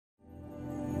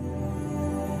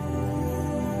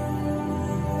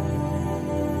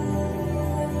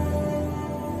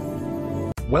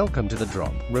Welcome to The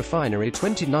Drop, Refinery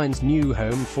 29's new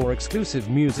home for exclusive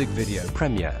music video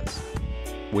premieres.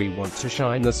 We want to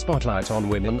shine the spotlight on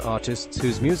women artists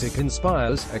whose music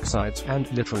inspires, excites,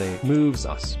 and literally moves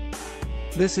us.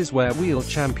 This is where we'll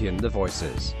champion the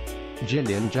voices.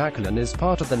 Jacqueline is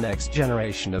part of the next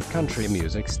generation of country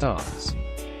music stars.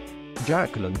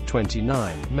 Jacqueline,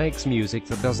 29, makes music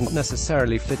that doesn't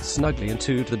necessarily fit snugly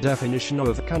into the definition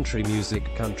of country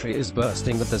music. Country is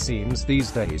bursting at the seams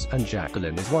these days, and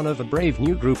Jacqueline is one of a brave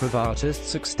new group of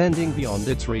artists extending beyond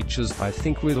its reaches. I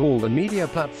think with all the media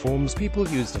platforms people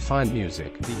use to find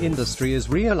music, the industry is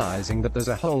realizing that there's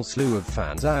a whole slew of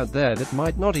fans out there that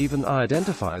might not even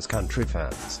identify as country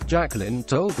fans. Jacqueline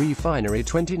told Refinery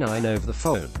 29 over the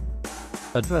phone.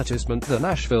 Advertisement: the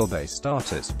Nashville-based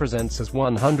artist presents as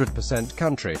 100%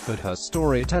 country, but her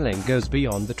storytelling goes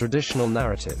beyond the traditional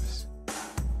narratives.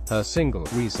 Her single,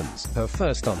 Reasons, her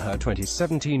first on her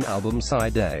 2017 album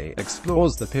Side A,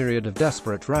 explores the period of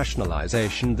desperate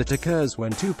rationalization that occurs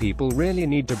when two people really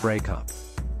need to break up.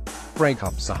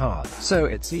 Breakups are hard, so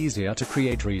it's easier to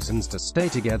create reasons to stay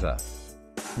together.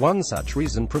 One such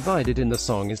reason provided in the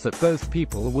song is that both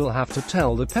people will have to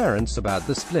tell the parents about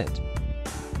the split.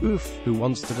 Oof, who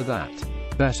wants to do that?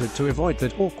 Better to avoid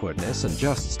that awkwardness and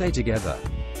just stay together.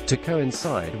 To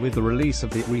coincide with the release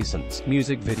of the Reasons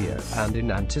music video, and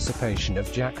in anticipation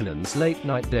of Jacqueline's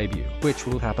late-night debut, which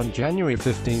will happen January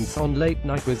 15th on Late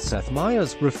Night with Seth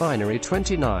Meyers, Refinery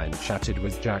 29 chatted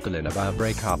with Jacqueline about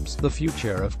breakups, the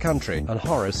future of country, and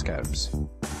horoscopes.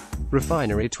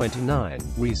 Refinery 29,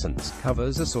 Reasons,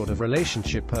 covers a sort of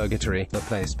relationship purgatory, the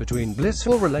place between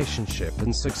blissful relationship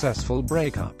and successful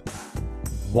breakup.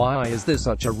 Why is this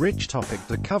such a rich topic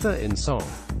to cover in song?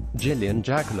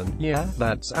 Jacqueline, yeah,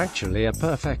 that's actually a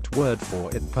perfect word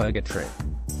for it, purgatory.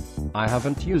 I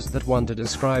haven't used that one to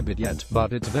describe it yet,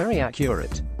 but it's very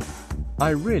accurate. I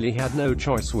really had no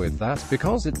choice with that,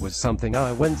 because it was something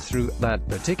I went through, that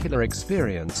particular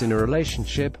experience in a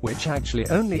relationship, which actually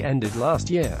only ended last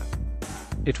year.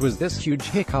 It was this huge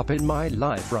hiccup in my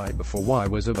life right before I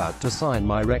was about to sign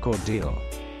my record deal.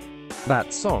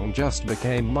 That song just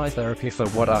became my therapy for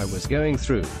what I was going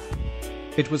through.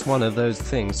 It was one of those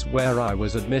things where I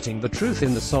was admitting the truth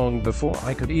in the song before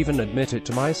I could even admit it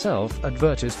to myself.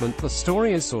 Advertisement: the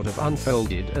story is sort of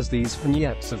unfolded as these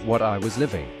vignettes of what I was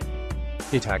living.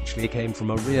 It actually came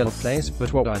from a real place,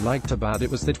 but what I liked about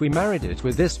it was that we married it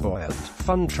with this buoyant,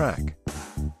 fun track.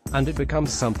 And it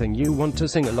becomes something you want to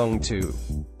sing along to.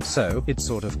 So, it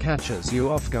sort of catches you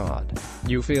off guard.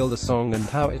 You feel the song and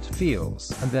how it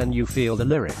feels, and then you feel the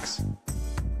lyrics.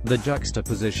 The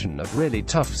juxtaposition of really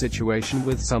tough situation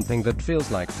with something that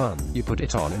feels like fun. You put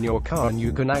it on in your car and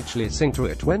you can actually sing to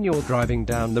it when you're driving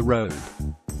down the road.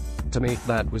 To me,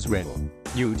 that was real.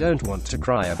 You don't want to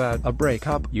cry about a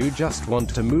breakup, you just want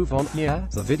to move on. Yeah,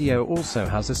 the video also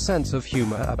has a sense of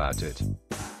humor about it.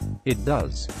 It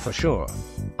does, for sure.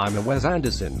 I'm a Wes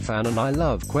Anderson fan and I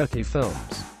love quirky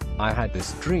films. I had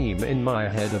this dream in my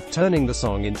head of turning the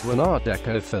song into an Art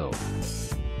Deco film.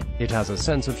 It has a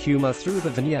sense of humor through the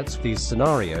vignettes, these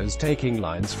scenarios taking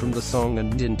lines from the song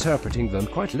and interpreting them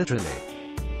quite literally.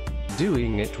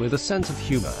 Doing it with a sense of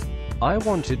humor. I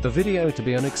wanted the video to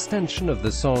be an extension of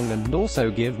the song and also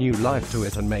give new life to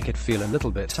it and make it feel a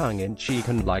little bit tongue-in-cheek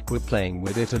and like we're playing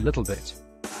with it a little bit.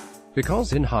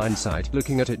 Because in hindsight,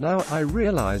 looking at it now, I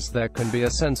realize there can be a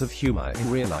sense of humor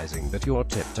in realizing that you're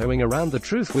tiptoeing around the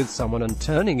truth with someone and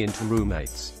turning into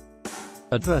roommates.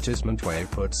 Advertisement: we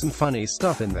put some funny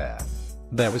stuff in there.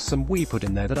 There was some we put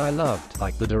in there that I loved,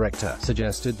 like the director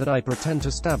suggested that I pretend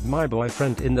to stab my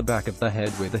boyfriend in the back of the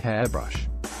head with a hairbrush.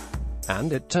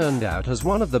 And it turned out as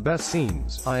one of the best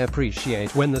scenes. I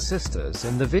appreciate when the sisters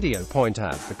in the video point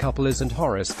out the couple isn't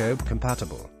horoscope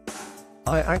compatible.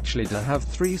 I actually do have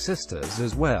 3 sisters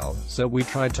as well, so we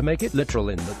tried to make it literal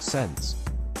in that sense.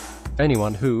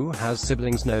 Anyone who has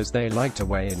siblings knows they like to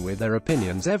weigh in with their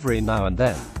opinions every now and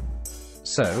then.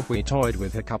 So, we toyed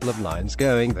with a couple of lines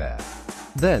going there.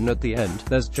 Then at the end,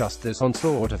 there's just this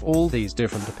onslaught of all these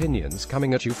different opinions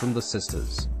coming at you from the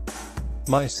sisters.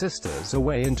 My sisters are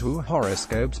way into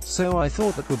horoscopes, so I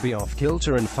thought that would be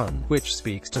off-kilter and fun, which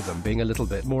speaks to them being a little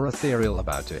bit more ethereal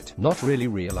about it, not really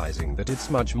realizing that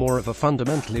it's much more of a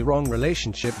fundamentally wrong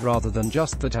relationship rather than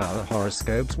just that our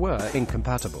horoscopes were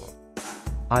incompatible.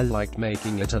 I liked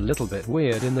making it a little bit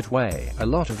weird in that way. A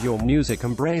lot of your music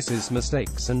embraces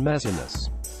mistakes and messiness.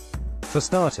 For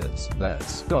starters,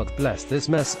 there's God Bless This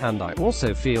Mess, and I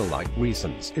also feel like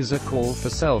Reasons is a call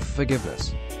for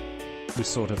self-forgiveness. You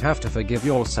sort of have to forgive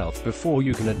yourself before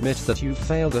you can admit that you've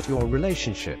failed at your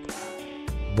relationship.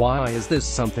 Why is this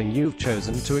something you've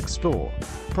chosen to explore?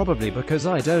 Probably because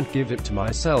I don't give it to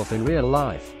myself in real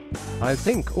life. I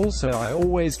think also I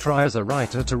always try as a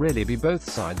writer to really be both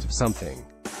sides of something.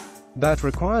 That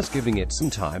requires giving it some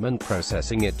time and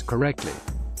processing it correctly.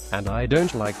 And I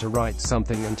don't like to write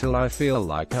something until I feel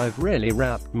like I've really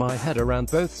wrapped my head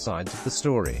around both sides of the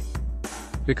story.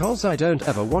 Because I don't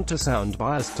ever want to sound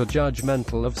biased or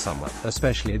judgmental of someone,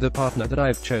 especially the partner that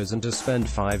I've chosen to spend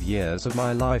 5 years of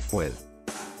my life with.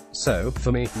 So,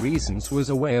 for me, Reasons was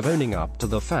a way of owning up to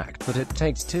the fact that it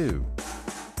takes two.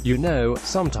 You know,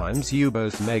 sometimes you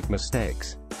both make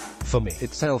mistakes. For me,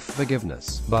 it's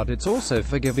self-forgiveness, but it's also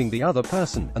forgiving the other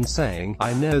person, and saying,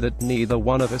 I know that neither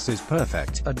one of us is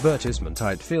perfect. Advertisement.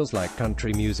 It feels like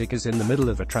country music is in the middle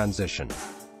of a transition.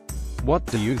 What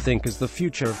do you think is the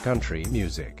future of country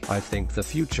music? I think the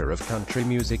future of country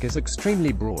music is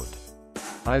extremely broad.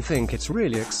 I think it's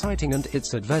really exciting and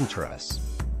it's adventurous.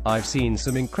 I've seen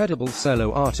some incredible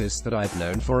solo artists that I've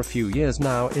known for a few years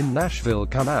now in Nashville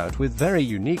come out with very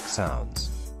unique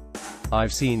sounds.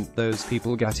 I've seen those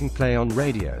people getting play on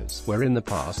radios, where in the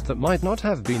past that might not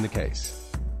have been the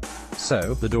case.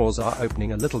 So, the doors are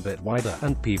opening a little bit wider,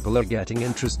 and people are getting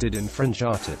interested in fringe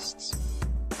artists.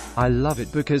 I love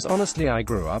it because honestly I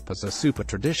grew up as a super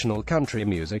traditional country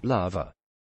music lover.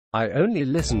 I only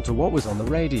listened to what was on the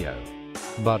radio.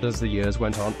 But as the years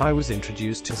went on, I was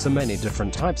introduced to so many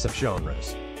different types of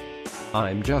genres.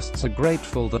 I'm just so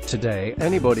grateful that today,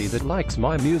 anybody that likes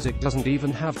my music doesn't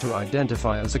even have to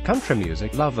identify as a country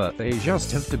music lover, they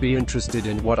just have to be interested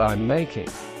in what I'm making.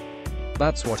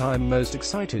 That's what I'm most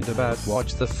excited about.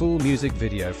 Watch the full music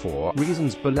video for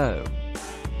Reasons below.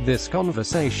 This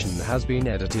conversation has been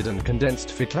edited and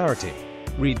condensed for clarity.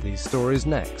 Read these stories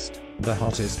next. The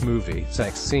hottest movie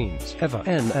sex scenes ever.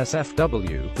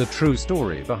 NSFW. The true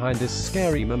story behind this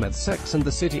scary mammoth Sex and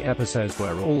the City episodes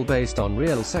were all based on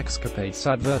real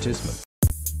sexcapades advertisement.